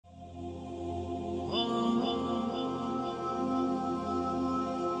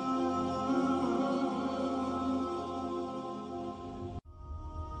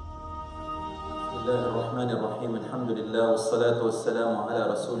الله الرحمن الرحيم الحمد لله والصلاة والسلام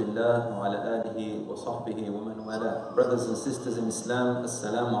على رسول الله وعلى آله وصحبه ومن والاه. Brothers and sisters in Islam,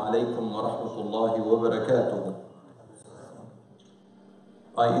 Assalamu alaikum wa rahmatullahi wa barakatuh.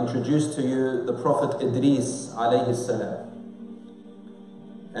 I introduced to you the Prophet Idris alayhi salam,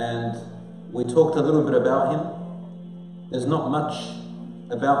 and we talked a little bit about him. There's not much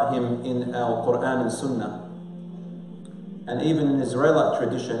about him in our Quran and Sunnah. And even in Israelite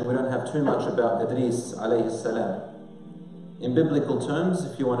tradition, we don't have too much about Idris alayhi salam. In biblical terms,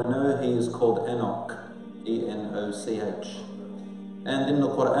 if you want to know, he is called Enoch, E-N-O-C-H. And in the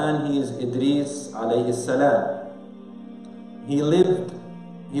Quran, he is Idris alayhi salam.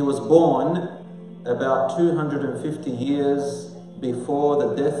 He was born about 250 years before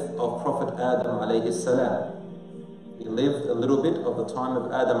the death of Prophet Adam alayhi salam. He lived a little bit of the time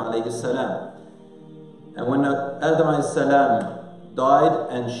of Adam alayhi salam. And when Adam alayhi salam died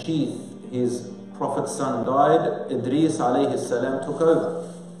and Sheikh, his prophet's son, died, Idris alayhi salam took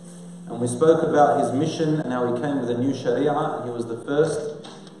over. And we spoke about his mission and how he came with a new sharia. He was the first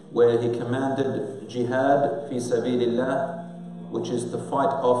where he commanded jihad fi sabilillah, which is to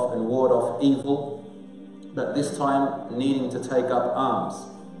fight off and ward off evil, but this time needing to take up arms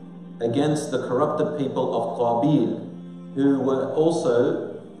against the corrupted people of Qabil, who were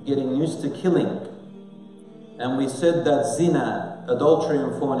also getting used to killing. And we said that zina, adultery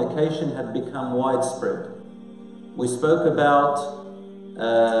and fornication had become widespread. We spoke about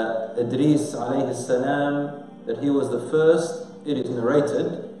Idris alayhi salam, that he was the first, it is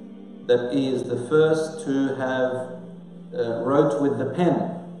narrated, that he is the first to have wrote with the pen.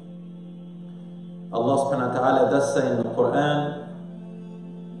 Allah subhanahu wa ta'ala does say in the Quran,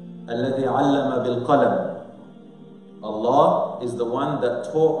 الَّذِي عَلَّمَ بِالْقَلَمِ. Allah is the one that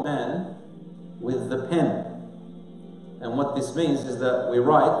taught man with the pen. And what this means is that we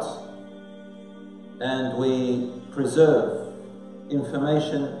write and we preserve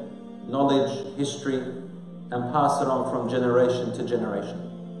information, knowledge, history, and pass it on from generation to generation.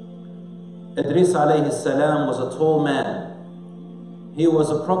 Idris alayhi salam was a tall man. He was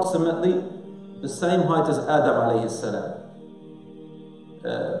approximately the same height as Adam alayhi salam.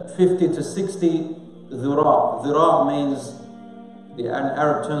 50 to 60 dhira. Dhira means, in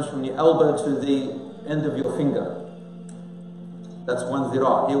Arab terms, from the elbow to the end of your finger. That's one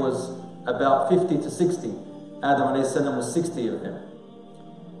dhira. He was about 50 to 60. Adam alayhi salam was 60 of him.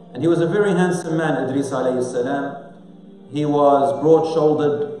 And he was a very handsome man, Idris alayhi salam. He was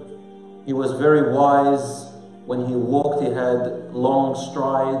broad-shouldered. He was very wise. When he walked, he had long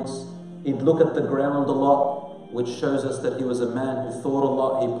strides. He'd look at the ground a lot, which shows us that he was a man who thought a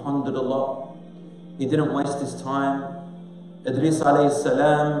lot, he pondered a lot. He didn't waste his time. Idris alayhi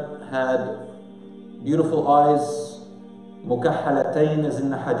salam had beautiful eyes, mukahhalatayn, as in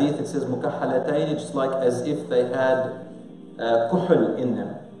the hadith it says mukahhalatayn, just like as if they had kuhl in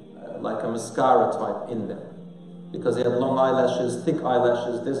them, like a mascara type in them. Because he had long eyelashes, thick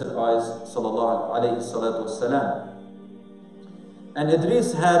eyelashes, desert eyes, sallallahu alayhi salatu wasalam. And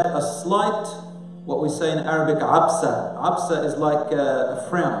Idris had a slight, what we say in Arabic, absa. Absa is like a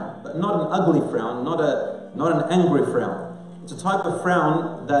frown, but not an ugly frown, not an angry frown. It's a type of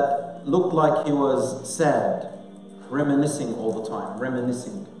frown that looked like he was sad, reminiscing all the time,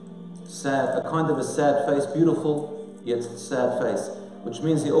 reminiscing. Sad, a kind of a sad face, beautiful yet sad face, which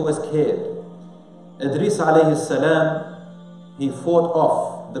means he always cared. Idris alayhi salam, he fought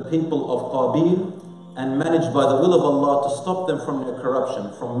off the people of Qabil and managed by the will of Allah to stop them from their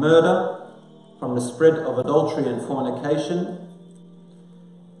corruption, from murder, from the spread of adultery and fornication.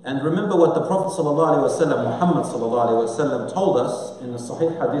 And remember what the Prophet ﷺ, Muhammad ﷺ, told us in the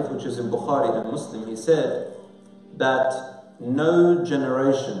Sahih Hadith, which is in Bukhari and Muslim. He said that no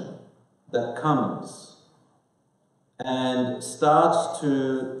generation that comes and starts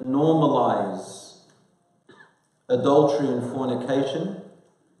to normalize adultery and fornication,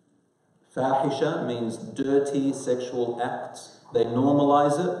 fahisha means dirty sexual acts, they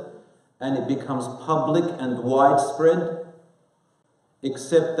normalize it and it becomes public and widespread,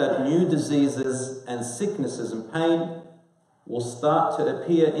 except that new diseases and sicknesses and pain will start to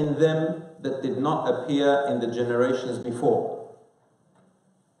appear in them that did not appear in the generations before.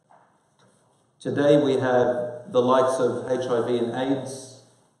 Today we have the likes of HIV and AIDS,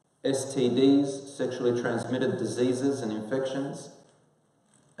 STDs, sexually transmitted diseases and infections,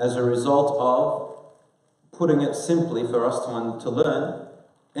 as a result of, putting it simply for us to learn,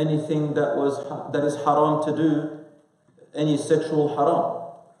 anything that is haram to do, any sexual haram,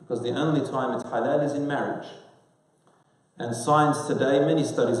 because the only time it's halal is in marriage. And science today, many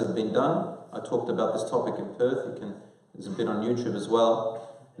studies have been done. I talked about this topic in Perth. There's a bit on YouTube as well,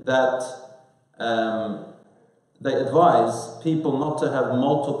 that they advise people not to have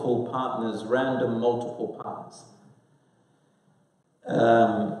multiple partners, random multiple partners.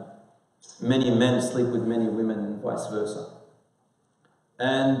 Many men sleep with many women and vice versa.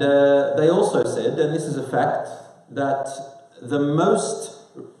 And they also said, and this is a fact, that the most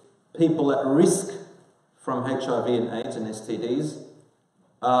people at risk from HIV and AIDS and STDs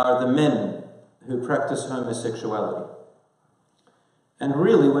are the men who practice homosexuality. And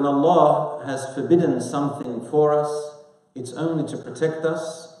really, when Allah has forbidden something for us, it's only to protect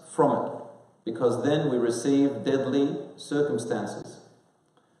us from it, because then we receive deadly circumstances.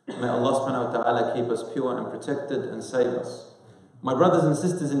 May Allah subhanahu wa ta'ala keep us pure and protected and save us. My brothers and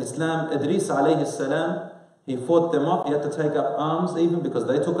sisters in Islam, Idris alayhi salam, he fought them off. He had to take up arms even because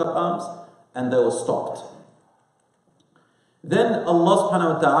they took up arms, and they were stopped. Then Allah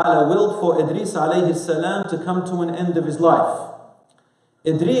subhanahu wa ta'ala willed for Idris alayhi salam to come to an end of his life.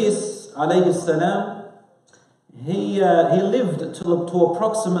 Idris alayhi salam, he lived to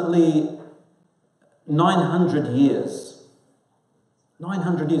approximately 900 years.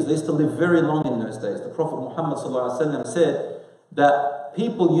 900 years. They used to live very long in those days. The Prophet Muhammad sallallahu alaihi wasallam said that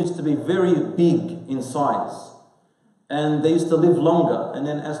people used to be very big in size, and they used to live longer. And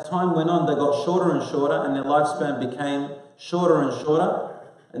then as time went on, they got shorter and shorter, and their lifespan became shorter and shorter.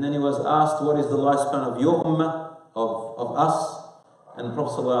 And then he was asked, what is the lifespan of your ummah, of us? And the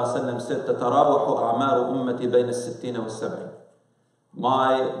Prophet ﷺ said, تَتَرَاوَحُ أَعْمَارُ أُمَّتِي بَيْنَ السِّتِّينَ وَالسَّبْعِينَ.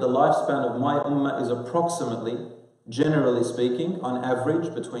 The lifespan of my ummah is approximately, generally speaking, on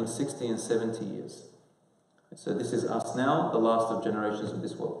average, between 60 and 70 years. So this is us now, the last of generations of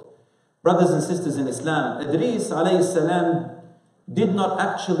this world. Brothers and sisters in Islam, Idris alayhi salam did not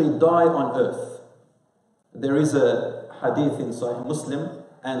actually die on earth. There is a hadith in Sahih Muslim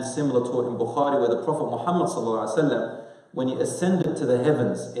and similar to it in Bukhari, where the Prophet Muhammad sallallahu alaihi wasallam, when he ascended to the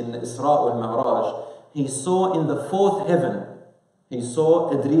heavens in Isra al-Mi'raj, he saw in the fourth heaven, he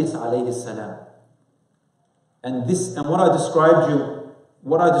saw Idris alayhi salam. And what I described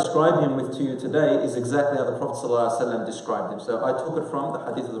him with to you today is exactly how the Prophet sallallahu alaihi wasallam described him. So I took it from the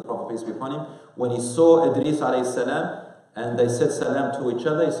hadith of the Prophet, peace be upon him, when he saw Idris alayhi salam, and they said salam to each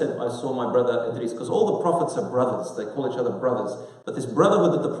other. He said, I saw my brother Idris. Because all the prophets are brothers. They call each other brothers. But this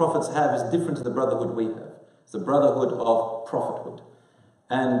brotherhood that the prophets have is different to the brotherhood we have. It's the brotherhood of prophethood.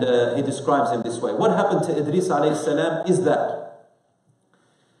 And he describes him this way. What happened to Idris alayhi salam is that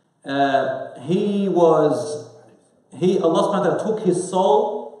Allah subhanahu wa ta'ala took his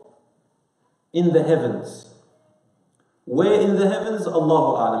soul in the heavens. Where in the heavens?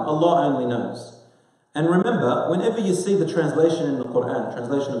 Allahu a'lam. Allah only knows. And remember, whenever you see the translation in the Quran,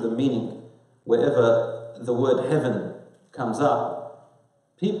 translation of the meaning, wherever the word heaven comes up,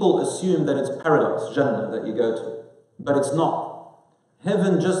 people assume that it's paradise, Jannah, that you go to. But it's not.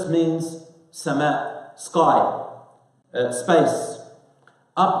 Heaven just means sama, sky, space,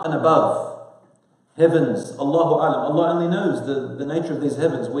 up and above. Heavens, Allahu a'lam. Allah only knows the nature of these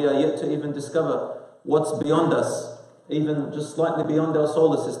heavens. We are yet to even discover what's beyond us, even just slightly beyond our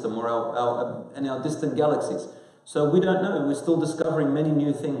solar system or our distant galaxies. So we don't know. We're still discovering many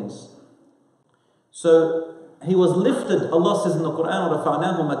new things. So he was lifted. Allah says in the Quran,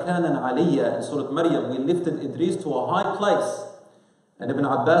 وَرَفَعْنَاهُ مَكَانًا عَلِيًّا, in Surah Maryam, we lifted Idris to a high place. And Ibn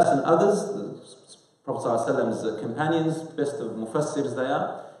Abbas and others, the Prophet ﷺ's companions, best of Mufassirs they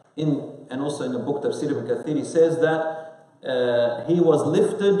are, and also in the book Tafsir ibn Kathir, he says that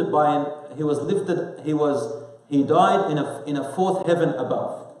he died in a fourth heaven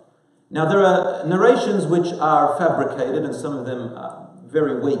above. Now there are narrations which are fabricated, and some of them are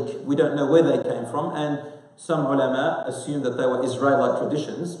very weak. We don't know where they came from, and some ulama assume that they were Israelite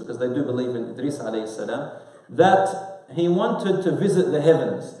traditions, because they do believe in Idris alayhi salam, that he wanted to visit the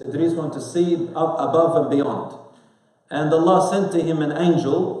heavens. Idris wanted to see up above and beyond. And Allah sent to him an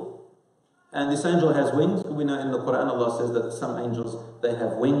angel, and this angel has wings. We know in the Quran Allah says that some angels, they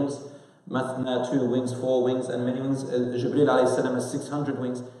have wings. Mathna, 2 wings, 4 wings, and many wings. Jibreel alayhi salam has 600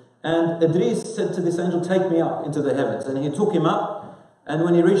 wings. And Idris said to this angel, take me up into the heavens. And he took him up, and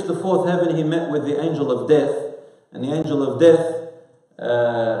when he reached the 4th heaven, he met with the angel of death. And the angel of death,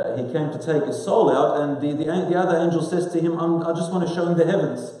 he came to take his soul out, and the other angel says to him, I just want to show him the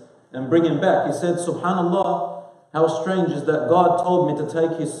heavens and bring him back. He said, Subhanallah, how strange is that God told me to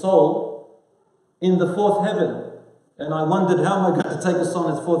take his soul in the 4th heaven. And I wondered, how am I going to take his soul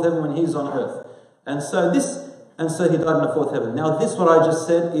in the 4th heaven when he's on earth? And so he died in the 4th heaven. Now this, what I just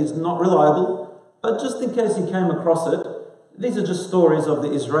said, is not reliable, but just in case you came across it, these are just stories of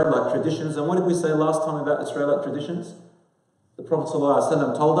the Israelite traditions. And what did we say last time about Israelite traditions? The Prophet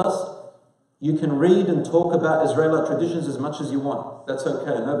ﷺ told us, you can read and talk about Israelite traditions as much as you want. That's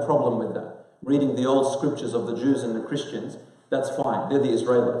okay, no problem with that. reading the old scriptures of the Jews and the Christians, that's fine. They're the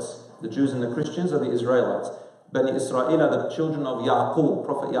Israelites. The Jews and the Christians are the Israelites. Bani Israel are the children of Yaqub,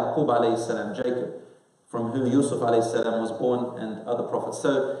 Prophet Yaqub alayhi salam, Jacob, from whom Yusuf alayhi salam was born, and other prophets.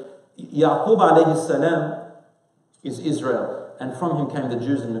 So Yaqub alayhi salam is Israel, and from him came the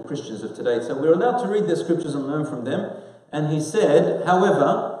Jews and the Christians of today. So we're allowed to read their scriptures and learn from them. And he said,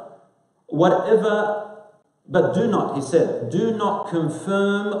 however, but do not, he said, do not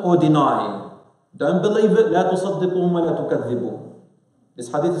confirm or deny. Don't believe it. لا تصدقوهم ولا تكذبوهم.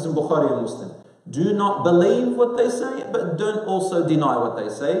 This hadith is in Bukhari and Muslim. Do not believe what they say, but don't also deny what they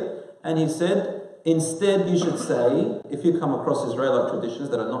say. And he said, instead you should say, if you come across Israelite traditions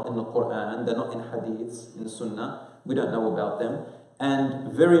that are not in the Quran, they're not in hadiths, in Sunnah, we don't know about them.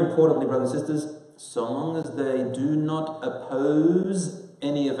 And very importantly, brothers and sisters, so long as they do not oppose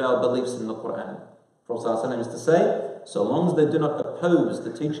any of our beliefs in the Quran. Prophet ﷺ used to say, so long as they do not oppose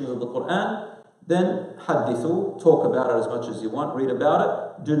the teachings of the Quran, then hadithu, talk about it as much as you want, read about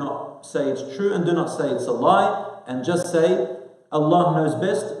it, do not say it's true and do not say it's a lie, and just say, Allah knows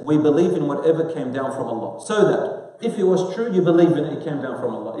best, we believe in whatever came down from Allah. So that if it was true, you believe in it came down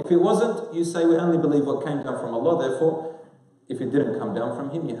from Allah. If it wasn't, you say we only believe what came down from Allah, therefore, if it didn't come down from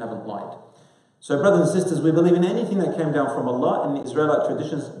Him, you haven't lied. So brothers and sisters, we believe in anything that came down from Allah in the Israelite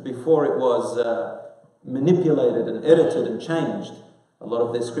traditions before it was manipulated and edited and changed. A lot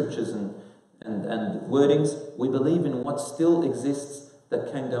of their scriptures and wordings, we believe in what still exists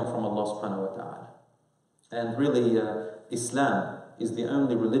that came down from Allah subhanahu wa ta'ala. And really, Islam is the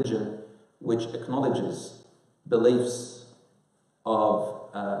only religion which acknowledges beliefs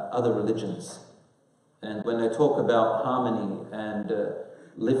of other religions. And when they talk about harmony and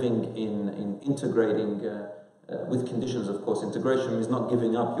living in integrating with conditions, of course, integration is not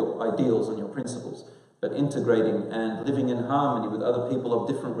giving up your ideals and your principles, but integrating and living in harmony with other people of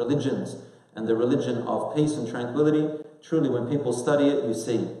different religions and the religion of peace and tranquility. Truly, when people study it, you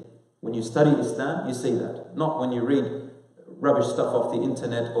see. When you study Islam, you see that. Not when you read rubbish stuff off the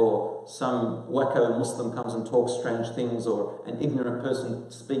internet or some wacko Muslim comes and talks strange things or an ignorant person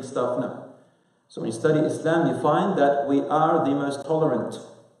speaks stuff. No. So when you study Islam, you find that we are the most tolerant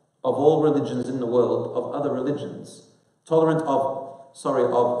of all religions in the world, of other religions. Tolerant of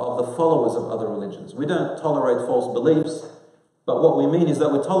the followers of other religions. We don't tolerate false beliefs, but what we mean is that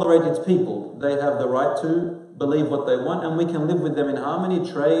we tolerate its people. They have the right to believe what they want, and we can live with them in harmony,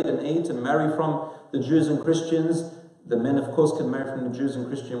 trade and eat and marry from the Jews and Christians. The men, of course, can marry from the Jews and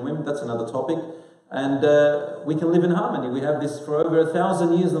Christian women. That's another topic. And we can live in harmony. We have this for over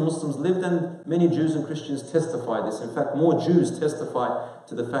 1,000 years. The Muslims lived, and many Jews and Christians testify this. In fact, more Jews testify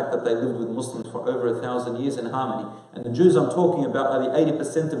to the fact that they lived with Muslims for over 1,000 years in harmony. And the Jews I'm talking about are the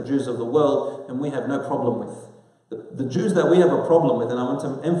 80% of Jews of the world, and we have no problem with. The Jews that we have a problem with, and I want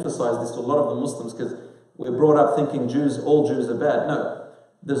to emphasize this to a lot of the Muslims because we're brought up thinking all Jews are bad. No,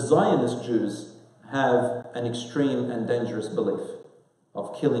 the Zionist Jews have an extreme and dangerous belief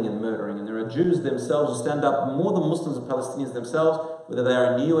of killing and murdering. And there are Jews themselves who stand up more than Muslims and Palestinians themselves, whether they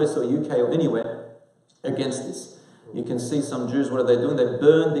are in the US or UK or anywhere, against this. You can see some Jews, what are they doing? They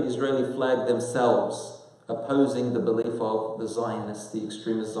burn the Israeli flag themselves, opposing the belief of the Zionists, the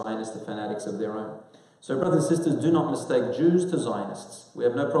extremist Zionists, the fanatics of their own. So brothers and sisters, do not mistake Jews to Zionists. We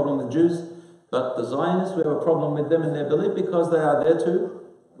have no problem with Jews, but the Zionists, we have a problem with them and their belief because they are there too.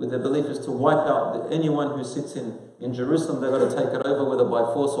 With their belief is to wipe out anyone who sits in Jerusalem. They've got to take it over, whether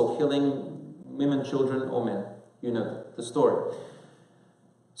by force or killing women, children, or men. You know the story.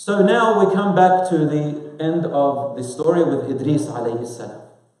 So now we come back to the end of the story with Idris alayhi salam.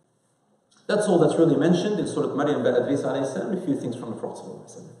 That's all that's really mentioned in Surah Maryam about Idris alayhi salam, a few things from the Prophet sallallahu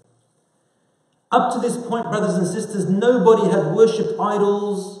alaihi wasallam. Up to this point, brothers and sisters, nobody had worshipped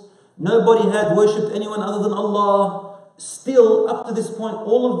idols. Nobody had worshipped anyone other than Allah. Still, up to this point,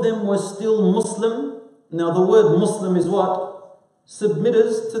 all of them were still Muslim. Now, the word Muslim is what?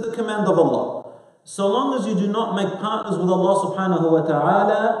 Submitters to the command of Allah. So long as you do not make partners with Allah subhanahu wa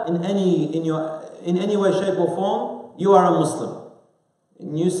ta'ala in any way, shape or form, you are a Muslim.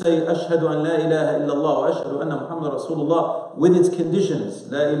 And you say, Ashhadu an la ilaha illallah wa ashhadu anna Muhammad Rasulullah with its conditions.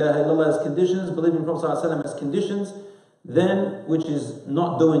 La ilaha illallah has conditions, believing in Prophet sallallahu alaihi wasallam has conditions, then, which is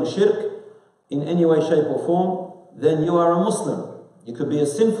not doing shirk in any way, shape or form, then you are a Muslim. You could be a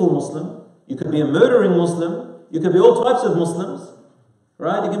sinful Muslim, you could be a murdering Muslim, you could be all types of Muslims,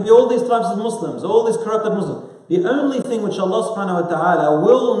 right? You can be all these types of Muslims, all these corrupted Muslims. The only thing which Allah subhanahu wa ta'ala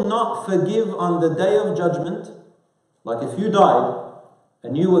will not forgive on the day of judgment, like if you died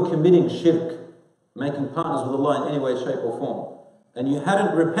and you were committing shirk, making partners with Allah in any way, shape or form, and you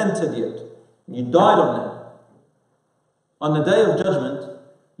hadn't repented yet, you died on that, on the day of judgment,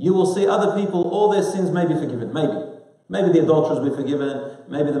 you will see other people, all their sins may be forgiven. Maybe the adulterers will be forgiven.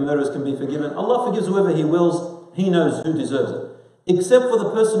 Maybe the murderers can be forgiven. Allah forgives whoever He wills. He knows who deserves it. Except for the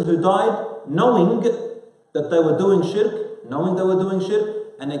person who died knowing that they were doing shirk,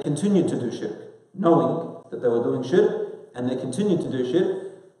 and they continued to do shirk. Knowing that they were doing shirk, and they continued to do shirk.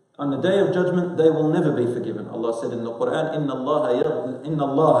 On the Day of Judgment, they will never be forgiven. Allah said in the Quran, إِنَّ اللَّهَ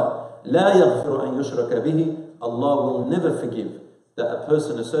لَا يَغْفِرُ أَن يُشْرَكَ بِهِ. Allah will never forgive that a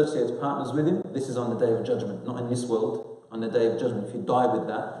person associates partners with Him. This is on the Day of Judgment, not in this world. On the Day of Judgment, if you die with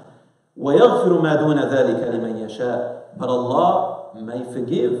that. وَيَغْفِرُ مَا دُونَ ذَلِكَ لِمَنْ يَشَاءُ. But Allah may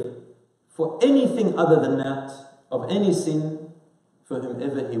forgive for anything other than that, of any sin, for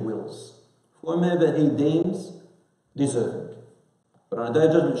whomever He wills, for whomever He deems deserving. But on a Day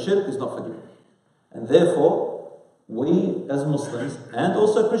of Judgment, shirk is not forgiven. And therefore, we as Muslims, and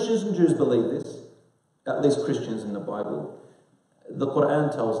also Christians and Jews believe this, at least Christians in the Bible, the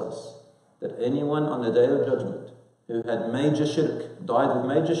Quran tells us that anyone on the Day of Judgment who had major shirk, died with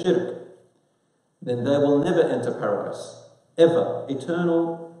major shirk, then they will never enter paradise. Ever.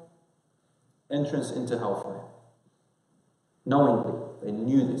 Eternal entrance into hellfire. Knowingly. They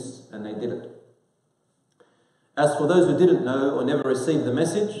knew this and they did it. As for those who didn't know or never received the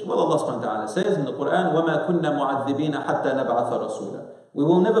message, well, Allah subhanahu wa ta'ala says in the Quran, وَمَا كُنَّا مُعَذِّبِينَ حَتَّى نَبْعَثَ رَسُولًا. We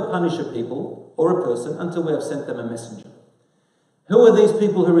will never punish a people or a person until we have sent them a messenger. Who are these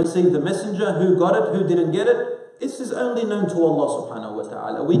people who received the messenger? Who got it? Who didn't get it? This is only known to Allah subhanahu wa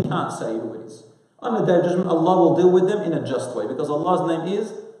ta'ala. We can't say who it is. On the Day of Judgment, Allah will deal with them in a just way, because Allah's name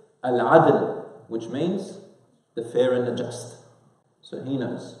is Al-Adl, which means the fair and the just. So He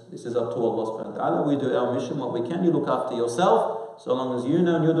knows. This is up to Allah subhanahu wa ta'ala. We do our mission, what we can. You look after yourself, so long as you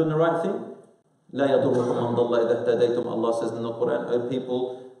know and you're doing the right thing. لا يضركم من ضل إذا اهتديتم. Allah says in the Quran, oh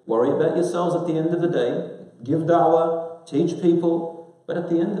people, worry about yourselves at the end of the day. Give da'wah, teach people. But at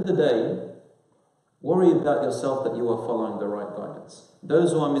the end of the day, worry about yourself that you are following the right guidance.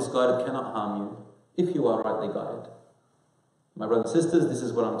 Those who are misguided cannot harm you if you are rightly guided. My brothers and sisters, this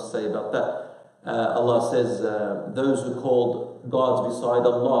is what I'm to say about that. Allah says, those who called gods beside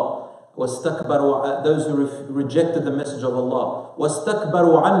Allah, those who rejected the message of Allah,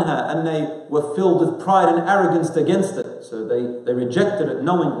 وَاسْتَكْبَرُوا عَنْهَا, and they were filled with pride and arrogance against it. So they rejected it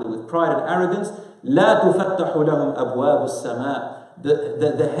knowingly with pride and arrogance. لَا تُفَتَّحُ لَهُمْ أَبْوَابُ السَّمَاءِ.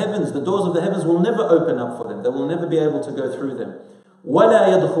 The heavens, the doors of the heavens will never open up for them. They will never be able to go through them. وَلَا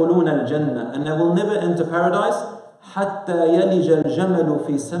يَدْخُلُونَ الْجَنَّةِ, and they will never enter paradise حَتَّى يَلِجَ الْجَمَلُ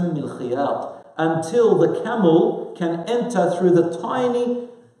فِي سَمِّ الْخِيَاطِ, until the camel can enter through the tiny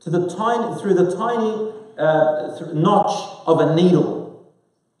notch of a needle.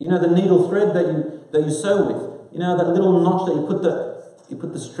 You know the needle thread that you sew with. You know that little notch that you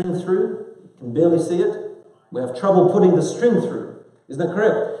put the string through. You can barely see it. We have trouble putting the string through. Is that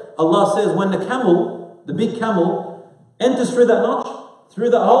correct? Allah says when the camel, the big camel, enters through that notch, through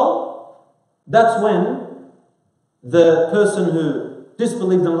that hole, that's when the person who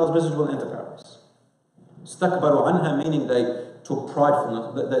disbelieved in Allah's message will enter paradise. Stakbaru anha, meaning they took pride from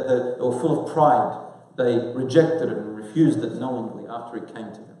it, they were full of pride. They rejected it and refused it knowingly after it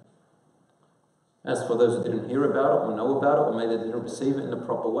came to them. As for those who didn't hear about it or know about it, or maybe they didn't receive it in the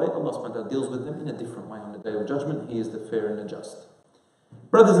proper way, Allah subhanahu wa ta'ala deals with them in a different way on the Day of Judgment. He is the fair and the just.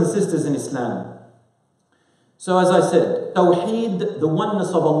 Brothers and sisters in Islam, so as I said, Tawheed, the oneness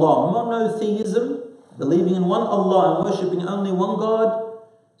of Allah, monotheism, believing in one Allah and worshipping only one God,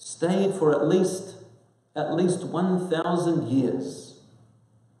 stayed for at least 1,000 years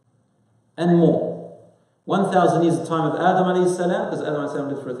and more. 1,000 years the time of Adam alayhi salam, because Adam alayhi salam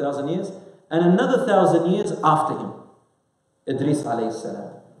lived for 1,000 years, and another 1,000 years after him, Idris alayhi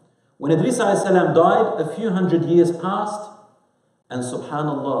salam. When Idris alayhi salam died, a few hundred years passed, and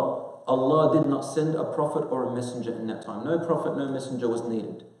subhanallah, Allah did not send a prophet or a messenger in that time. No prophet, no messenger was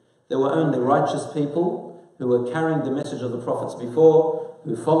needed. There were only righteous people who were carrying the message of the prophets before,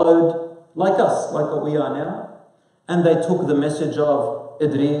 who followed, like us, like what we are now. And they took the message of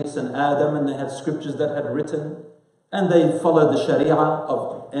Idris and Adam, and they had scriptures that had written, and they followed the Sharia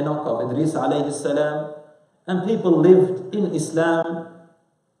of Enoch, of Idris alayhi salam, and people lived in Islam.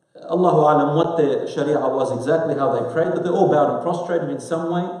 Allahu alam what their Sharia was exactly, how they prayed, but they all bowed and prostrated in some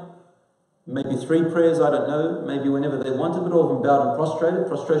way. Maybe 3 prayers, I don't know, maybe whenever they wanted, but all of them bowed and prostrated.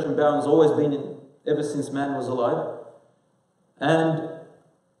 Prostration bowing has always been ever since man was alive. And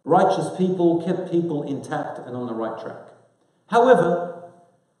righteous people kept people intact and on the right track. However,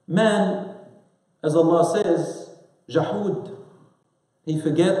 man, as Allah says, Jahud, he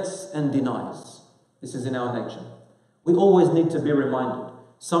forgets and denies. This is in our nature. We always need to be reminded.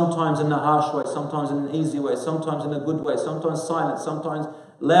 Sometimes in a harsh way, sometimes in an easy way, sometimes in a good way, sometimes silent, sometimes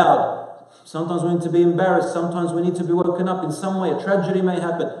loud. Sometimes we need to be embarrassed. Sometimes we need to be woken up in some way. A tragedy may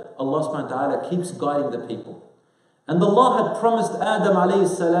happen. Allah subhanahu wa ta'ala keeps guiding the people. And Allah had promised Adam alayhi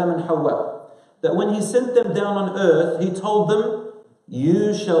salam and Hawa that when He sent them down on earth, He told them,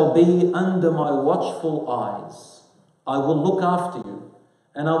 you shall be under my watchful eyes. I will look after you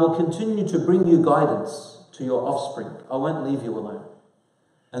and I will continue to bring you guidance to your offspring. I won't leave you alone.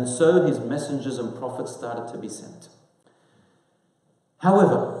 And so His messengers and prophets started to be sent.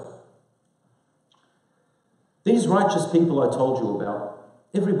 However, these righteous people I told you about,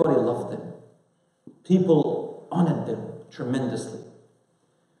 everybody loved them. People honored them tremendously.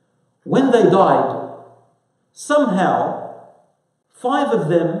 When they died, somehow 5 of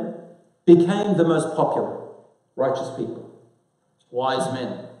them became the most popular righteous people, wise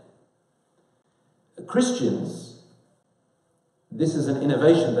men. Christians, this is an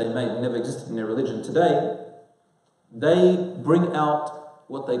innovation they made, it never existed in their religion. Today, they bring out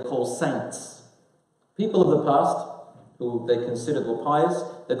what they call saints. People of the past, who they considered were pious,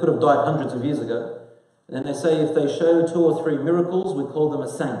 they could have died hundreds of years ago. And then they say if they show 2 or 3 miracles, we call them a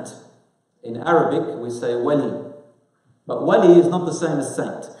saint. In Arabic, we say wali. But wali is not the same as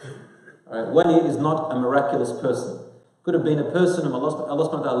saint. All right? Wali is not a miraculous person. Could have been a person whom Allah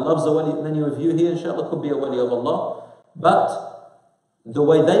subhanahu wa ta'ala loves a wali. Many of you here, inshallah, could be a wali of Allah. But the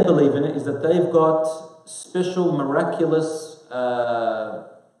way they believe in it is that they've got special miraculous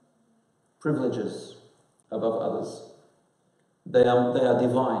privileges above others. They are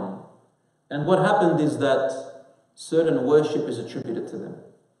divine. And what happened is that certain worship is attributed to them.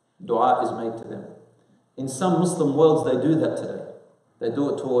 Dua is made to them. In some Muslim worlds they do that today. They do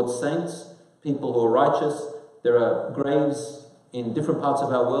it towards saints, people who are righteous. There are graves in different parts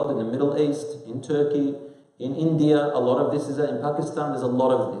of our world, in the Middle East, in Turkey, in India. A lot of this is in Pakistan. There's a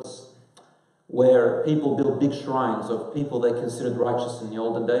lot of this, where people build big shrines of people they considered righteous in the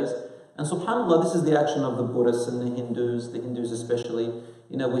olden days. And subhanAllah, this is the action of the Buddhists and the Hindus especially.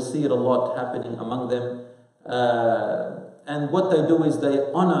 You know, we see it a lot happening among them. And what they do is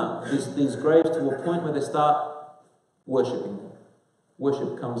they honor these graves to a point where they start worshipping them.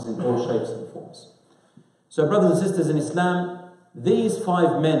 Worship comes in all shapes and forms. So brothers and sisters in Islam, these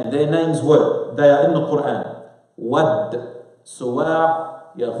 5 men, their names were, they are in the Quran: Wad,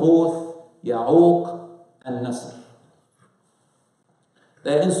 Suwa', Yaghuth, Ya'uq, and Nasr.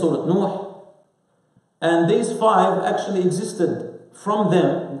 They are in Surah Nuh. And these 5 actually existed. From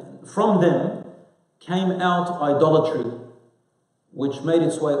them came out idolatry, which made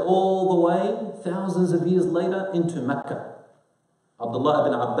its way all the way, thousands of years later, into Mecca. Abdullah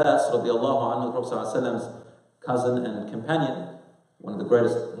ibn Abbas, radiallahu anhu, the Prophet ﷺ's cousin and companion, one of the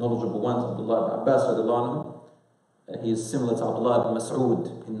greatest knowledgeable ones, Abdullah ibn Abbas, radiallahu anhu, he is similar to Abdullah ibn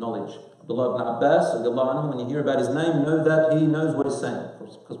Mas'ud in knowledge. Abdullah ibn Abbas, radiallahu anhu, when you hear about his name, know that he knows what he's saying.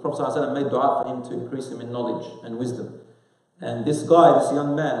 Because Prophet ﷺ made dua for him to increase him in knowledge and wisdom. And this guy, this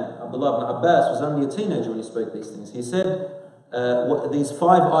young man, Abdullah ibn Abbas, was only a teenager when he spoke these things. He said, these 5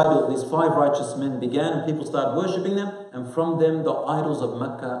 righteous men began, and people started worshipping them, and from them the idols of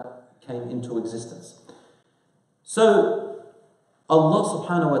Mecca came into existence. So Allah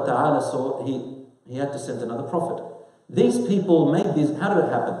subhanahu wa ta'ala saw he had to send another prophet. These people made these. How did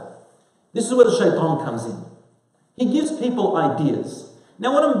it happen? This is where the shaitan comes in. He gives people ideas.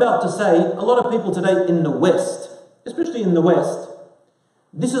 Now what I'm about to say, a lot of people today in the West, especially in the West,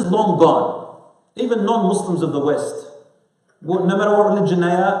 this is long gone. Even non-Muslims of the West, no matter what religion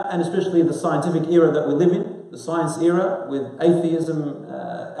they are, and especially the scientific era that we live in, the science era with atheism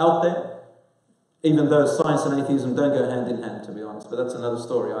out there, even though science and atheism don't go hand in hand, to be honest, but that's another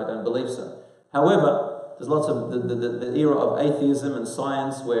story, I don't believe so. However, there's lots of the era of atheism and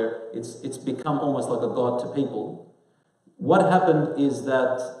science where it's become almost like a god to people. What happened is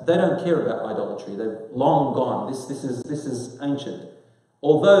that they don't care about idolatry. They've long gone. This is ancient.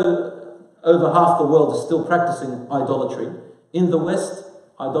 Although over half the world is still practicing idolatry, in the West,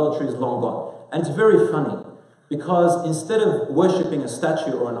 idolatry is long gone. And it's very funny because instead of worshipping a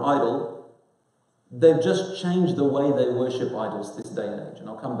statue or an idol, they've just changed the way they worship idols this day and age. And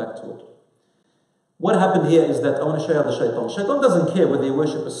I'll come back to it. What happened here is that I want to show you how the shaitan. Shaitan doesn't care whether you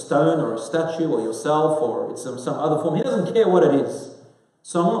worship a stone or a statue or yourself or it's some other form. He doesn't care what it is.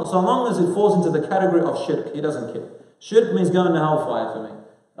 So long as it falls into the category of shirk, he doesn't care. Shirk means going to hellfire for me.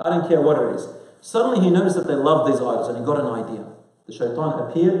 I don't care what it is. Suddenly he noticed that they loved these idols and he got an idea. The shaitan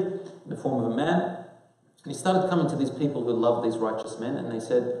appeared in the form of a man and he started coming to these people who loved these righteous men and they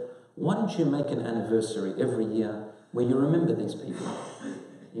said, why don't you make an anniversary every year where you remember these people?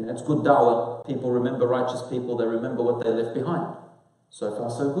 You know, it's good da'wah. People remember righteous people. They remember what they left behind. So far,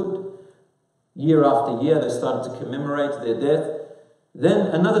 so good. Year after year, they started to commemorate their death. Then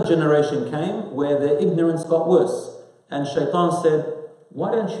another generation came where their ignorance got worse. And Shaitan said,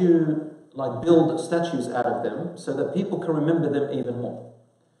 why don't you build statues out of them so that people can remember them even more?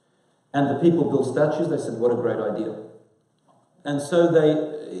 And the people built statues. They said, what a great idea. And so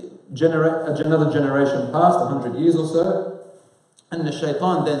another generation passed, 100 years or so. And the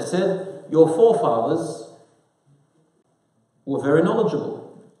Shaitan then said, your forefathers were very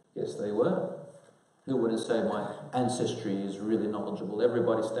knowledgeable. Yes, they were. Who wouldn't say my ancestry is really knowledgeable?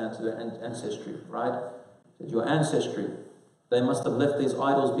 Everybody stands to their ancestry, right? Your ancestry. They must have left these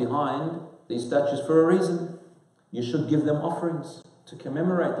idols behind, these statues, for a reason. You should give them offerings to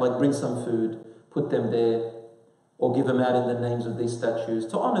commemorate, like bring some food, put them there, or give them out in the names of these statues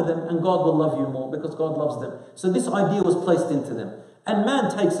to honor them, and God will love you more because God loves them. So this idea was placed into them. And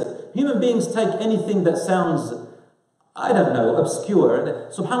man takes it. Human beings take anything that sounds, I don't know, obscure.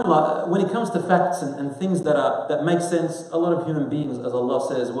 SubhanAllah, when it comes to facts and things that make sense, a lot of human beings, as Allah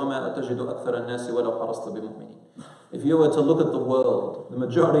says, وَمَا أَتَجِدُ أَكْثَرَ النَّاسِ وَلَوْ حَرَصْتَ بِمُؤْمِنِينَ. If you were to look at the world, the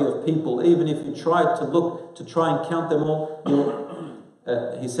majority of people, even if you tried to look to try and count them all,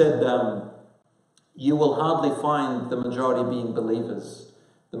 he said, you will hardly find the majority being believers.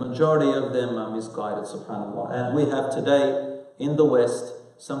 The majority of them are misguided, subhanAllah. And we have today in the West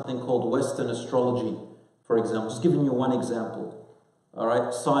something called Western astrology, for example. Just giving you one example. All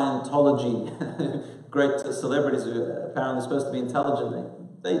right, Scientology, great celebrities who are apparently supposed to be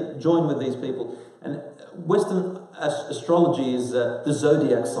intelligent, they join with these people. And Western astrology is the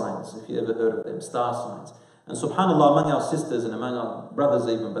zodiac signs, if you ever heard of them, star signs. And subhanAllah, among our sisters and among our brothers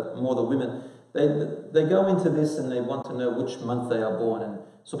even, but more the women, they go into this and they want to know which month they are born. And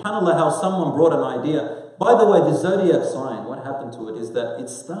subhanAllah, how someone brought an idea. By the way, the zodiac sign, what happened to it is that it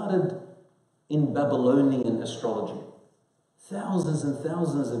started in Babylonian astrology, thousands and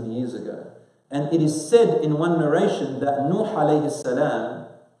thousands of years ago. And it is said in one narration that Nuh alayhi salam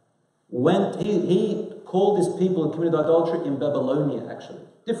he called his people who committed idolatry in Babylonia, actually.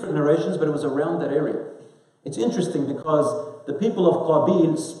 Different narrations, but it was around that area. It's interesting because the people of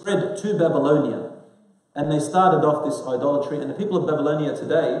Qabil spread to Babylonia and they started off this idolatry. And the people of Babylonia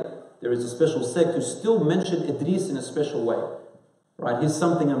today, there is a special sect who still mention Idris in a special way. Right? He's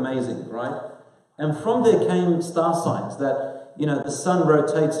something amazing, right? And from there came star signs that, the sun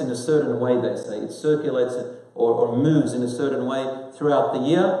rotates in a certain way, they say. It circulates or moves in a certain way throughout the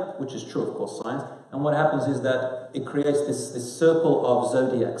year, which is true, of course, science. And what happens is that it creates this circle of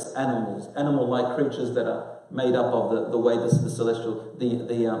zodiacs, animal-like creatures that are made up of the way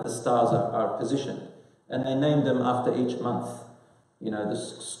the stars are positioned. And they named them after each month. The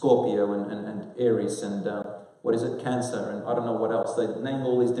Scorpio and Aries and Cancer and I don't know what else. They name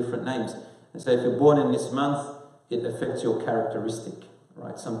all these different names. And say if you're born in this month, it affects your characteristic,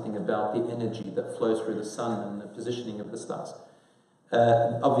 right? Something about the energy that flows through the sun and the positioning of the stars.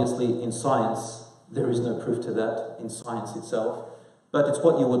 Obviously, in science, there is no proof to that in science itself, but it's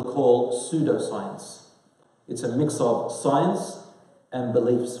what you would call pseudoscience. It's a mix of science and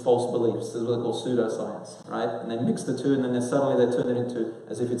beliefs, false beliefs. This is what they call pseudoscience, right? And they mix the two, and then suddenly they turn it into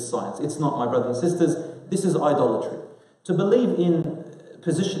as if it's science. It's not, my brothers and sisters. This is idolatry. To believe in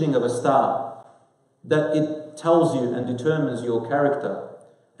positioning of a star, that it tells you and determines your character,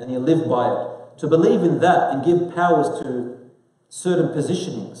 and you live by it. To believe in that and give powers to certain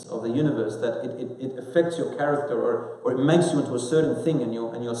positionings of the universe, that it affects your character or it makes you into a certain thing and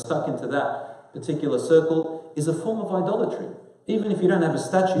you're stuck into that particular circle, is a form of idolatry. Even if you don't have a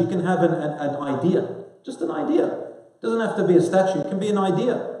statue, you can have an idea. Just an idea. It doesn't have to be a statue, it can be an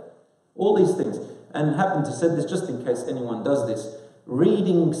idea. All these things. And happen to say this just in case anyone does this.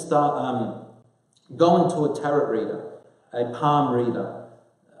 Going to a tarot reader, a palm reader.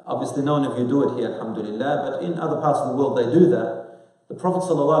 Obviously none of you do it here, alhamdulillah, but in other parts of the world they do that. The Prophet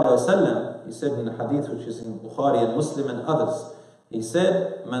ﷺ, he said in the hadith which is in Bukhari and Muslim and others, he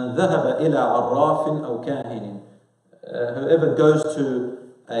said, "Man dhahaba ila arrafin aw kahinin." Whoever goes to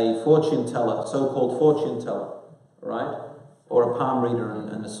a fortune teller, so-called fortune teller, right, or a palm reader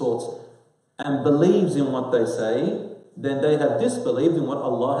and the sorts, and believes in what they say, then they have disbelieved in what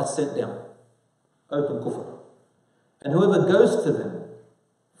Allah has sent down. Open kufr. And whoever goes to them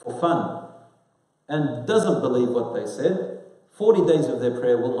for fun and doesn't believe what they said, 40 days of their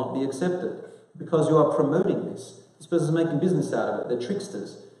prayer will not be accepted, because you are promoting this. This person's making business out of it. They're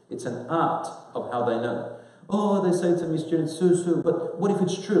tricksters. It's an art of how they know. Oh, they say to me, students, but what if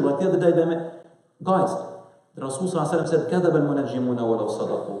it's true? Like the other day they met, guys, the Rasul ﷺ said, كَذَبَ الْمُنَجِّمُونَ وَلَوْ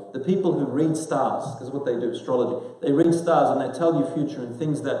صَدَقُوا. The people who read stars, because what they do, astrology, they read stars and they tell you future and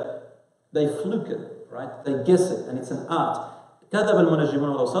things that they fluke it, right? They guess it, and it's an art. كَذَبَ الْمُنَجِّمُونَ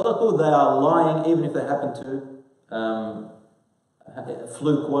وَلَوْ صَدَقُوا. They are lying even if they happen to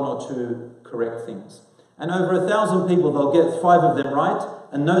fluke one or two correct things. And over 1,000 people, they'll get 5 of them right,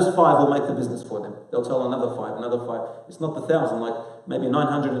 and those 5 will make the business for them. They'll tell another 5, another 5. It's not the 1,000, like maybe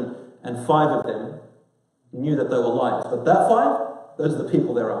 905 of them knew that they were liars. But that 5, those are the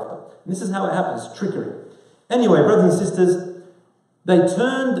people they're after. And this is how it happens, trickery. Anyway, brothers and sisters, they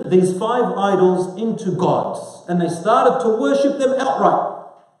turned these 5 idols into gods, and they started to worship them outright,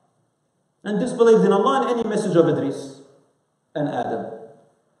 and disbelieved in Allah and any message of Idris and Adam.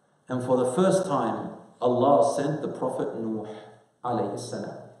 And for the first time, Allah sent the Prophet Nuh alayhi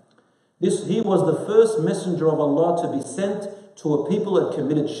salam. He was the first messenger of Allah to be sent to a people that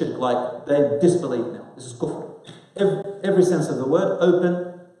committed shirk, like they disbelieve now. This is kufr. Every sense of the word,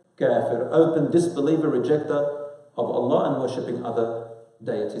 open kafir, open disbeliever, rejecter of Allah and worshipping other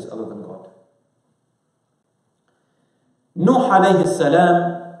deities other than God. Nuh alayhi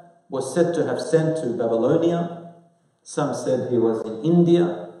salam was said to have sent to Babylonia. Some said he was in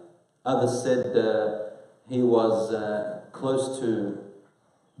India. Others said he was close to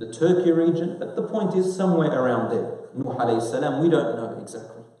the Turkey region. But the point is somewhere around there. Nuh alayhi salam, we don't know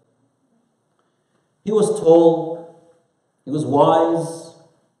exactly. He was tall. He was wise.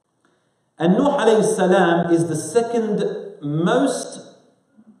 And Nuh alayhi salam is the second most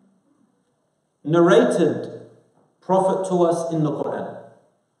narrated prophet to us in the Quran.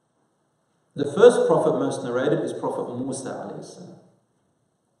 The first prophet most narrated is Prophet Musa alayhi salam.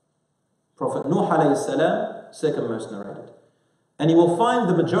 Prophet Nuh alayhi salam, second most narrated. And you will find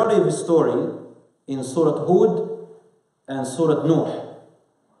the majority of his story in Surah Hud and Surah Nuh.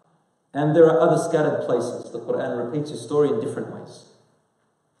 And there are other scattered places. The Quran repeats his story in different ways.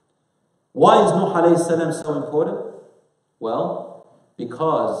 Why is Nuh alayhi salam so important? Well,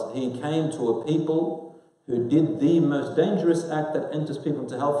 because he came to a people who did the most dangerous act that enters people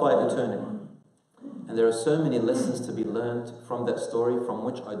into hellfire eternally. And there are so many lessons to be learned from that story, from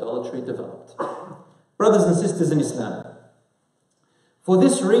which idolatry developed. Brothers and sisters in Islam, for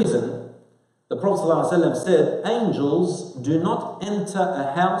this reason, the Prophet ﷺ said, angels do not enter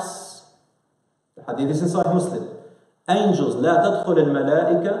a house. The hadith is in Sahih Muslim. Angels, لا تدخل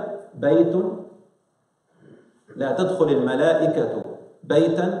الملائكة بيت لا تدخل الملائكة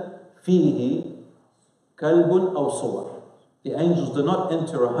بيتا فيه كلب أو صور. The angels do not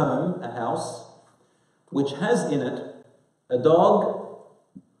enter a home, a house, which has in it a dog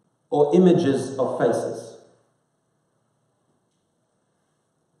or images of faces.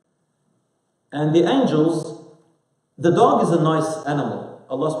 And the angels, the dog is a nice animal.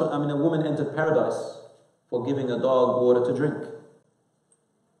 A woman entered paradise for giving a dog water to drink.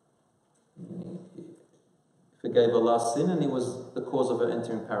 Forgave her last sin, and he was the cause of her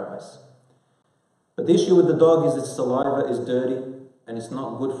entering paradise. But the issue with the dog is its saliva is dirty, and it's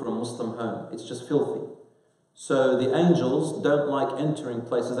not good for a Muslim home. It's just filthy. So the angels don't like entering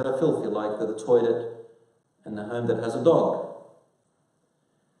places that are filthy, like the toilet and the home that has a dog.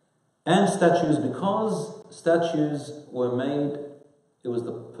 And statues, because statues were made, it was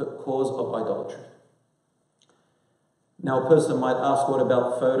the cause of idolatry. Now a person might ask, what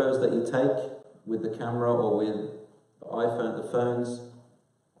about photos that you take with the camera or with the iPhone, the phones?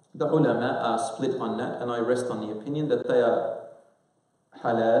 The ulama are split on that, and I rest on the opinion that they are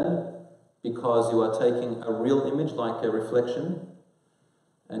halal, because you are taking a real image like a reflection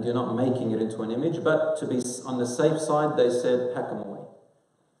and you're not making it into an image. But to be on the safe side, they said pack them away.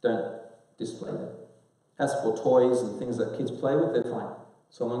 Don't display them. As for toys and things that kids play with, they're fine.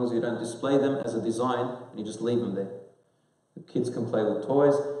 So long as you don't display them as a design and you just leave them there. The kids can play with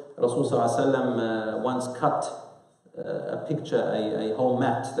toys. Rasul ﷺ once cut a picture, a whole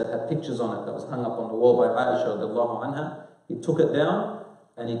mat that had pictures on it that was hung up on the wall by Aisha radiallahu anha. He took it down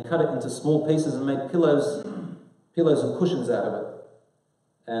and he cut it into small pieces and made pillows and cushions out of it.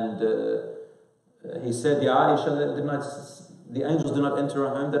 And he said, Ya Aisha, the angels do not enter a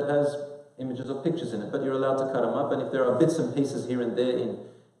home that has images of pictures in it, but you're allowed to cut them up, and if there are bits and pieces here and there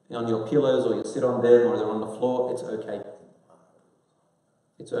on your pillows, or you sit on them, or they're on the floor, it's okay.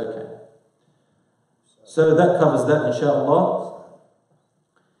 It's okay. So that covers that, inshaAllah.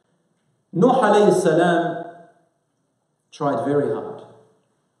 Nuh alayhi salam tried very hard.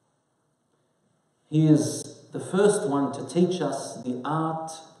 He is the first one to teach us the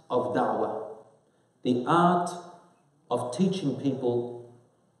art of da'wah, the art of teaching people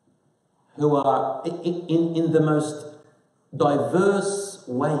who are in the most diverse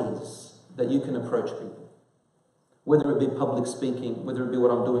ways that you can approach people. Whether it be public speaking, whether it be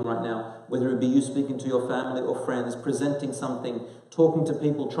what I'm doing right now, whether it be you speaking to your family or friends, presenting something, talking to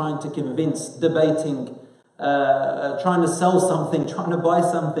people, trying to convince, debating, trying to sell something, trying to buy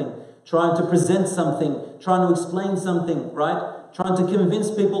something. trying to present something, trying to explain something, right? Trying to convince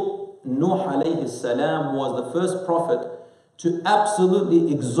people. Nuh alayhi salam was the first prophet to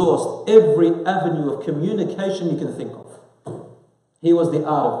absolutely exhaust every avenue of communication you can think of. He was the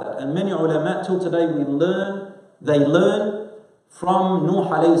art of that. And many ulama till today they learn from Nuh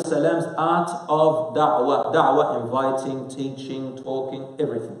alayhi salam's art of da'wah, inviting, teaching, talking,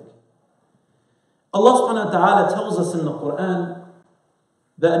 everything. Allah subhanahu wa ta'ala tells us in the Quran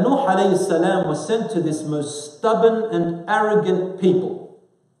that Nuh alayhi salam was sent to this most stubborn and arrogant people.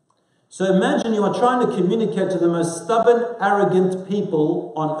 So imagine you are trying to communicate to the most stubborn, arrogant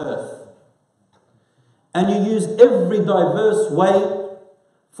people on earth. And you use every diverse way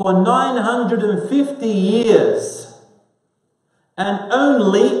for 950 years. And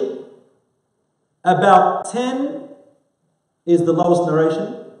only about 10 is the lowest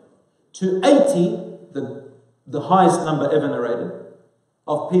narration, to 80, the highest number ever narrated,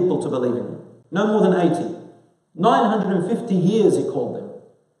 of people to believe in him. No more than 80. 950 years he called them.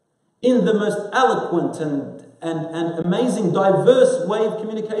 In the most eloquent and amazing, diverse way of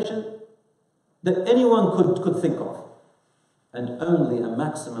communication that anyone could think of. And only a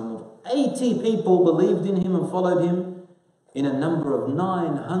maximum of 80 people believed in him and followed him in a number of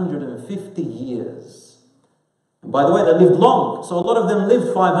 950 years. And by the way, they lived long. So a lot of them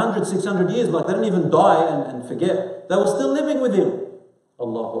lived 500, 600 years. Like they didn't even die and forget. They were still living with him.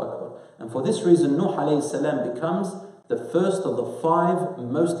 Allahu Akbar. And for this reason, Nuh alayhi salam becomes the first of the 5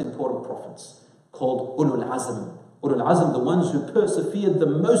 most important prophets, called Ulul Azm. Ulul Azm, the ones who persevered the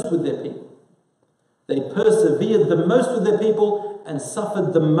most with their people. They persevered the most with their people and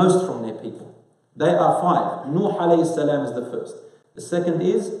suffered the most from their people. They are 5. Nuh alayhi salam is the first. The second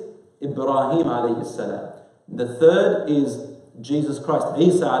is Ibrahim alayhi salam. The third is Jesus Christ,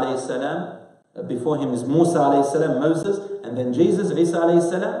 Isa alayhi salam. Before him is Musa alayhi salam, Moses, and then Jesus, Isa alayhi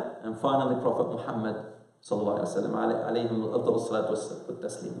salam, and finally Prophet Muhammad sallallahu alayhi wa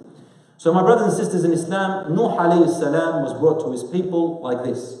sallam. So my brothers and sisters in Islam, Nuh alayhi salam was brought to his people like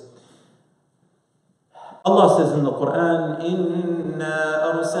this. Allah says in the Quran, إِنَّا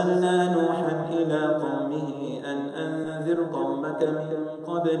أَرْسَلْنَا نُوحًا إِلَىٰ قَوْمِهِ أَنْ أَنذِرْ قَوْمَكَ مِنْ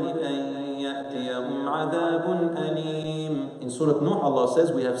قَبْلِ أَنْ يَأْتِيَهُمْ عَذَابٌ أَلِيمٌ. In Surah Nuh, Allah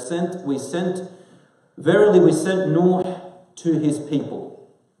says, verily we sent Nuh to his people.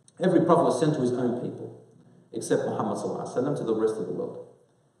 Every prophet was sent to his own people, except Muhammad sallallahu alaihi wasallam, to the rest of the world.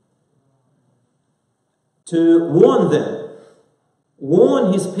 To warn them,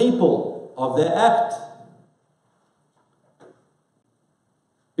 warn his people of their act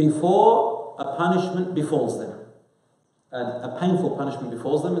before a punishment befalls them. And a painful punishment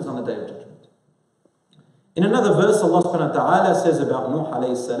befalls them is on the Day of Judgment. In another verse, Allah subhanahu wa ta'ala says about Nuh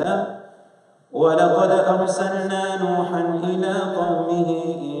alayhi salam, وَلَقَدْ أَرْسَلْنَا نُوحًا إِلَىٰ قَوْمِهِ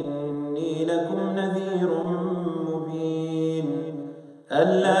إِنِّي لَكُمْ نَذِيرٌ مُبِينٌ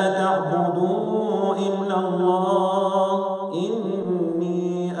أَلَّا تَعْبُدُوا إِلَّا اللَّهَ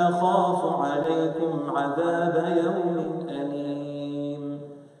إِنِّي أَخَافُ عَلَيْكُمْ عَذَابَ يَوْمٍ أَلِيمٍ.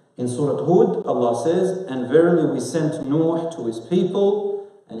 In Surah Hud, Allah says, and verily we sent Nuh to his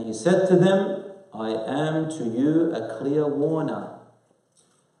people, and he said to them, I am to you a clear warner,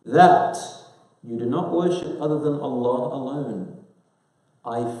 that you do not worship other than Allah alone.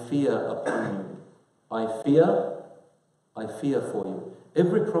 I fear upon you. I fear for you.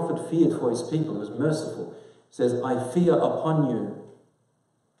 Every prophet feared for his people. He was merciful. He says, I fear upon you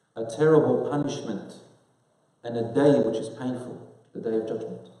a terrible punishment and a day which is painful, the Day of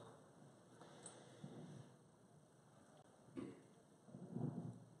Judgment.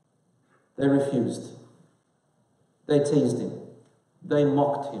 They refused. They teased him. They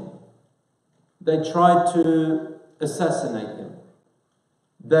mocked him. They tried to assassinate him.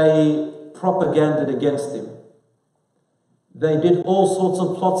 They propaganded against him. They did all sorts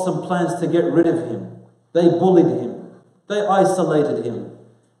of plots and plans to get rid of him. They bullied him. They isolated him.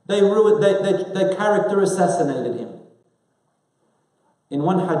 They ruined, their character assassinated him. In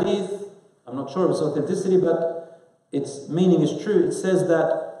one hadith, I'm not sure of its authenticity, but its meaning is true. It says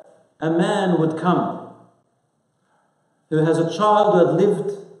that a man would come who has a child who had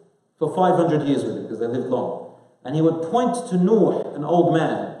lived for 500 years with him, because they lived long. And he would point to Nuh, an old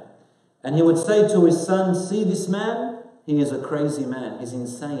man, and he would say to his son, see this man? He is a crazy man. He's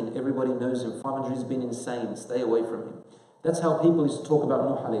insane. Everybody knows him. 500 years, he's been insane. Stay away from him. That's how people used to talk about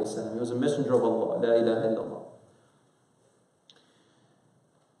Nuh alayhi salam. He was a messenger of Allah. La ilaha illallah.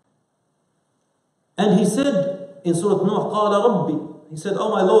 And he said in Surah Nuh, قَالَ رَبِّي, he said,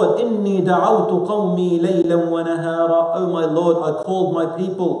 oh my Lord, إِنِّي دَعَوْتُ قَوْمِي لَيْلًا وَنَهَارًا. Oh my Lord, I called my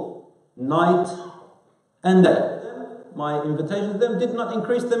people night and day. my invitation to them did not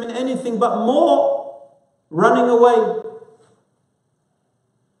increase them in anything but more running away.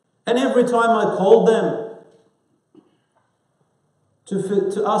 And every time I called them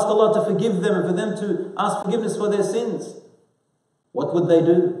to ask Allah to forgive them and for them to ask forgiveness for their sins, what would they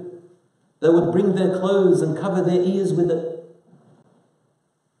do? They would bring their clothes and cover their ears with it.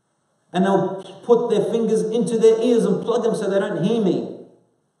 And they'll put their fingers into their ears and plug them so they don't hear me.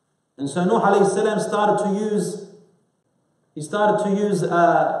 And so Nuh alayhi salam started to use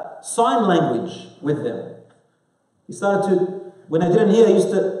sign language with them. He started to, when they didn't hear, he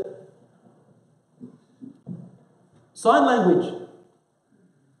used to sign language.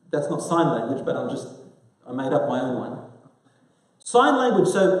 That's not sign language, but I made up my own one. Sign language,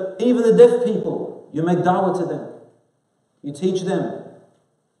 so even the deaf people, you make da'wah to them. You teach them.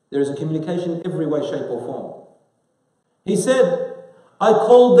 There is a communication in every way, shape or form. He said, I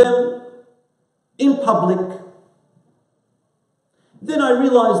called them in public. Then I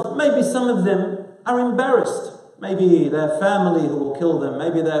realized maybe some of them are embarrassed. Maybe their family who will kill them.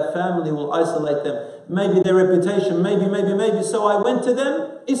 Maybe their family will isolate them. Maybe their reputation. Maybe. So I went to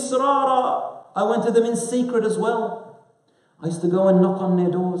them, israra. I went to them in secret as well. I used to go and knock on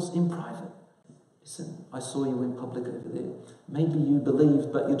their doors in private. Listen, I saw you in public over there. Maybe you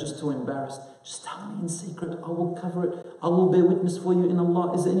believed, but you're just too embarrassed. Just tell me in secret. I will cover it. I will bear witness for you in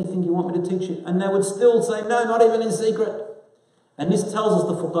Allah. Is there anything you want me to teach you? And they would still say, no, not even in secret. And this tells us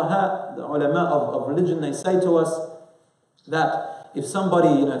the fuqaha, the ulama of religion, they say to us that if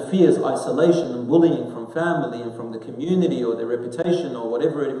somebody fears isolation and bullying from family and from the community or their reputation or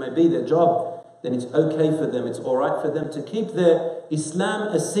whatever it may be, their job, then it's okay for them, it's alright for them to keep their Islam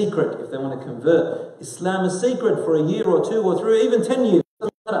a secret if they want to convert. Islam a secret for a year or 2 or 3 or even 10 years.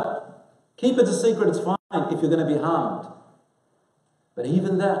 Doesn't matter. Keep it a secret, it's fine if you're going to be harmed. But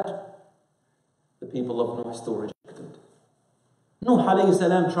even that, the people of Nuh still rejected. Nuh alayhi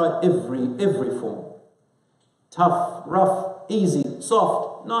salam tried every form. Tough, rough, easy,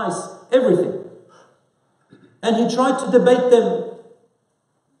 soft, nice, everything. And he tried to debate them.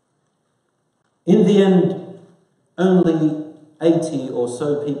 In the end, only 80 or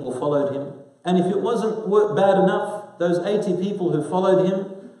so people followed him. And if it wasn't bad enough, those 80 people who followed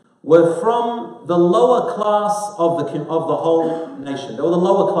him were from the lower class of the whole nation. They were the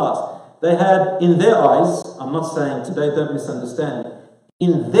lower class. They had, in their eyes, I'm not saying today, don't misunderstand me,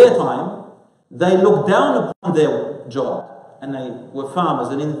 in their time, they looked down upon their job. And they were farmers.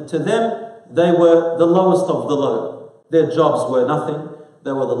 And to them, they were the lowest of the low. Their jobs were nothing.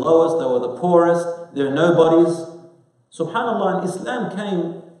 They were the lowest, they were the poorest, they were nobodies. SubhanAllah, and Islam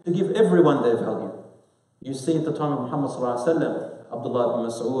came to give everyone their value. You see at the time of Muhammad sallallahu alaihi wasallam, Abdullah ibn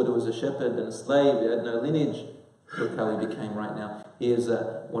Mas'ud, who was a shepherd and a slave, he had no lineage. Look how he became right now. He is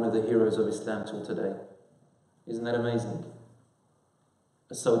one of the heroes of Islam till today. Isn't that amazing?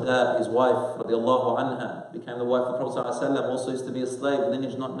 Sauda, his wife, radiallahu anha, became the wife of the Prophet sallallahu alaihi wasallam, also used to be a slave,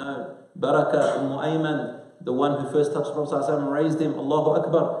 lineage not known. Barakah, Ayman, the one who first touched the Prophet ﷺ and raised him, Allahu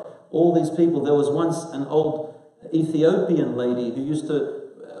Akbar. All these people. There was once an old Ethiopian lady who used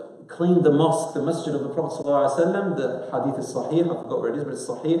to clean the mosque, the masjid of the Prophet ﷺ. The hadith is sahih, I forgot where it is, but it's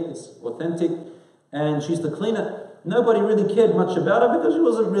sahih, it's authentic. And she used to clean it. Nobody really cared much about her because she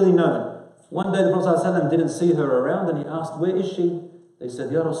wasn't really known. One day the Prophet ﷺ didn't see her around and he asked, where is she? They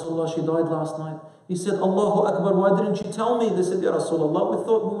said, Ya Rasulullah, she died last night. He said, Allahu Akbar, why didn't you tell me? They said, Ya Rasulullah, we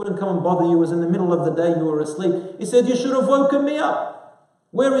thought we wouldn't come and bother you. It was in the middle of the day, you were asleep. He said, you should have woken me up.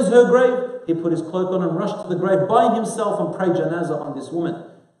 Where is her grave? He put his cloak on and rushed to the grave by himself and prayed janazah on this woman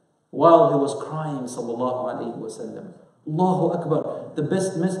while he was crying, sallallahu alayhi wa sallam. Allahu Akbar, the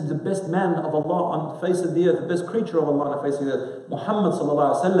best message, the best man of Allah on the face of the earth, the best creature of Allah on the face of the earth, Muhammad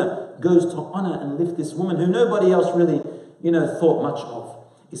sallallahu alayhi wa sallam, goes to honor and lift this woman who nobody else really, thought much of.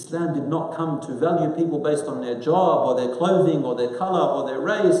 Islam did not come to value people based on their job or their clothing or their color or their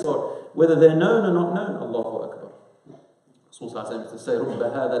race or whether they're known or not known. Allahu Akbar. Rasulullah used to say, رُبَّ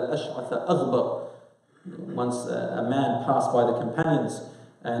هَذَا الْأَشْعَثَ أَغْبَرُ. Once a man passed by the companions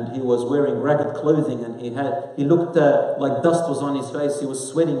and he was wearing ragged clothing and he looked like dust was on his face. He was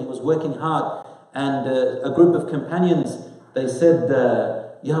sweating, he was working hard. And a group of companions, they said,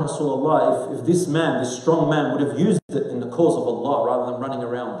 Ya Rasulullah, if this man, this strong man would have used it in the cause of Allah rather than running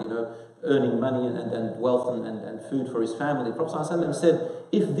around, earning money and wealth and food for his family. The Prophet ﷺ said,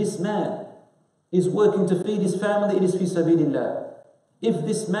 if this man is working to feed his family, it is fi sabilillah. If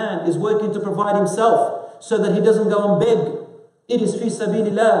this man is working to provide himself so that he doesn't go and beg, it is fi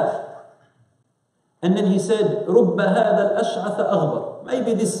sabilillah. And then he said, رُبَّ هَذَا الْأَشْعَثَ أَغْبَرُ.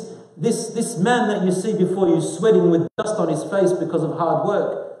 Maybe this man that you see before you sweating with dust on his face because of hard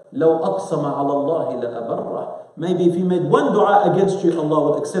work, لو أقسم على الله لأبره. Maybe if you made one dua against you, Allah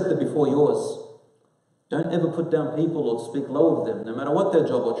will accept it before yours. Don't ever put down people or speak low of them, no matter what their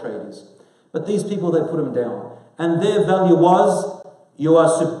job or trade is. But these people, they put them down. And their value was, you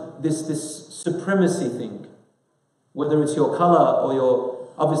are this supremacy thing. Whether it's your color or your,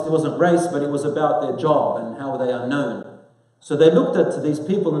 obviously it wasn't race, but it was about their job and how they are known. So they looked at these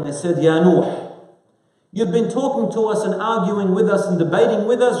people and they said, Ya Nuh, you've been talking to us and arguing with us and debating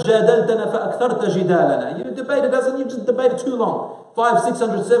with us. جادلتنا فأكثرت جدالنا. You debated us and you just debated too long. 500,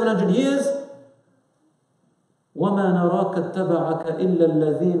 600, 700 years. وما نراك اتبعك إلا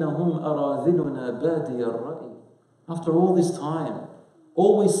الذين هم أراذلنا بادي الرأي. After all this time,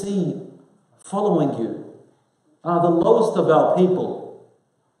 all we see following you are the lowest of our people.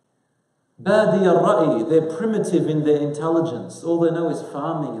 بادي الرأي, they're primitive in their intelligence. All they know is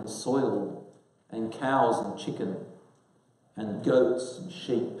farming and soil and cows and chicken and goats and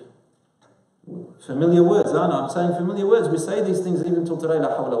sheep. Familiar words, aren't I? I'm saying familiar words. We say these things even till today.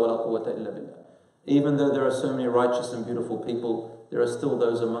 لا حول ولا قوة إلا بالله. Even though there are so many righteous and beautiful people, there are still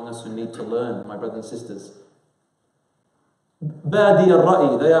those among us who need to learn, my brothers and sisters. Badi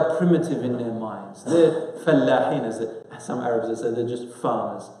al-ra'i, they are primitive in their minds. They're fallahin, as some Arabs say, they're just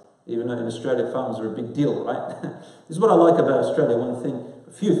farmers. Even though in Australia farmers are a big deal, right? This is what I like about Australia. One thing,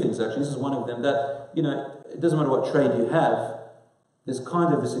 a few things actually, this is one of them, that, you know, it doesn't matter what trade you have, there's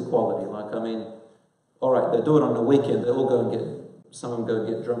kind of this equality. Like, I mean, all right, they do it on the weekend, they all go and get, some of them go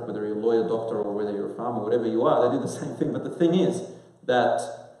get drunk, whether you're a lawyer, doctor, or whether you're a farmer, whatever you are, they do the same thing. But the thing is that,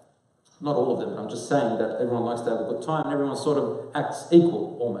 not all of them, I'm just saying that everyone likes to have a good time and everyone sort of acts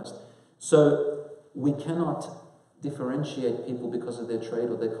equal, almost. So we cannot differentiate people because of their trade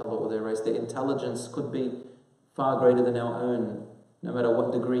or their color or their race. Their intelligence could be far greater than our own, no matter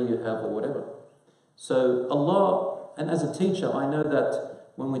what degree you have or whatever. So Allah, and as a teacher, I know that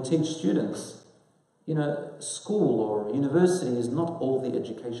when we teach students, you know, school or university is not all the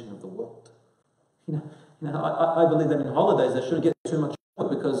education of the world. You know, I believe that in holidays they shouldn't get too much work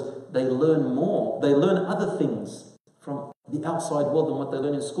because they learn more. They learn other things from the outside world than what they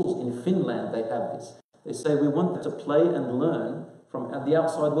learn in schools. In Finland, they have this. They say we want them to play and learn from the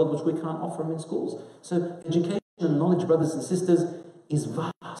outside world, which we can't offer them in schools. So education and knowledge, brothers and sisters, is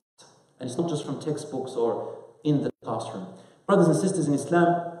vast. And it's not just from textbooks or in the classroom. Brothers and sisters in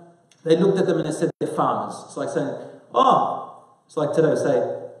Islam, they looked at them and they said, they're farmers. It's like saying, oh, it's like today, say,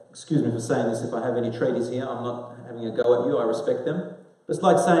 excuse me for saying this, if I have any tradies here, I'm not having a go at you, I respect them. But it's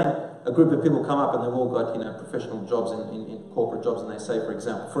like saying a group of people come up and they've all got, you know, professional jobs in corporate jobs, and they say, for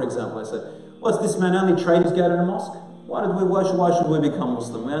example, they say, what's this man, only tradies go to the mosque? Why should we become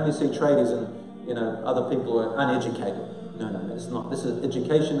Muslim? We only see tradies and, you know, other people are uneducated. No, it's not. This is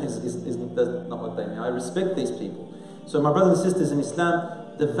education is not what they mean. I respect these people. So my brothers and sisters in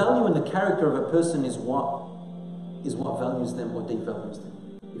Islam, the value and the character of a person is what values them or devalues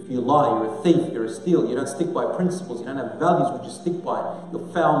them. If you lie, you're a thief, you're a steal, you don't stick by principles, you don't have values which you stick by, you're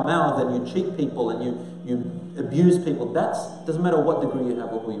foul-mouthed and you cheat people and you abuse people, doesn't matter what degree you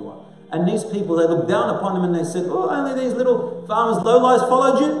have or who you are. And these people, they look down upon them and they said, oh, only these little farmers, lowlives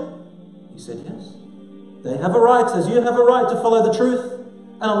followed you? He said, yes. They have a right, as you have a right to follow the truth.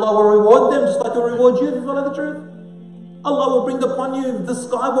 And Allah will reward them just like He will reward you if you follow the truth. Allah will bring upon you, the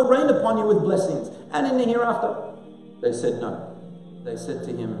sky will rain upon you with blessings. And in the hereafter. They said no. They said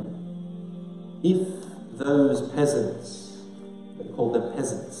to him, if those peasants, they called them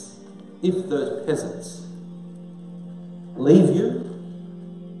peasants, if those peasants leave you,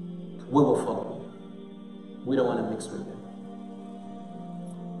 we will follow you. We don't want to mix with them.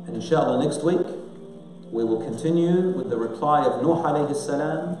 And inshallah next week, we will continue with the reply of Nuh alayhi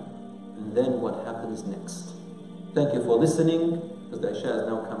salam, and then what happens next. Thank you for listening, because the Isha is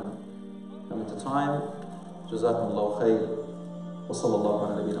now coming to time. Jazakumullahu khair. Wa sallallahu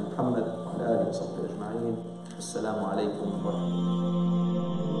ala nabiyyina Muhammad wa ala alihi wa sahbihi ajma'in. Assalamu alaikum wa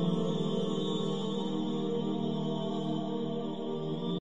rahmatullahi.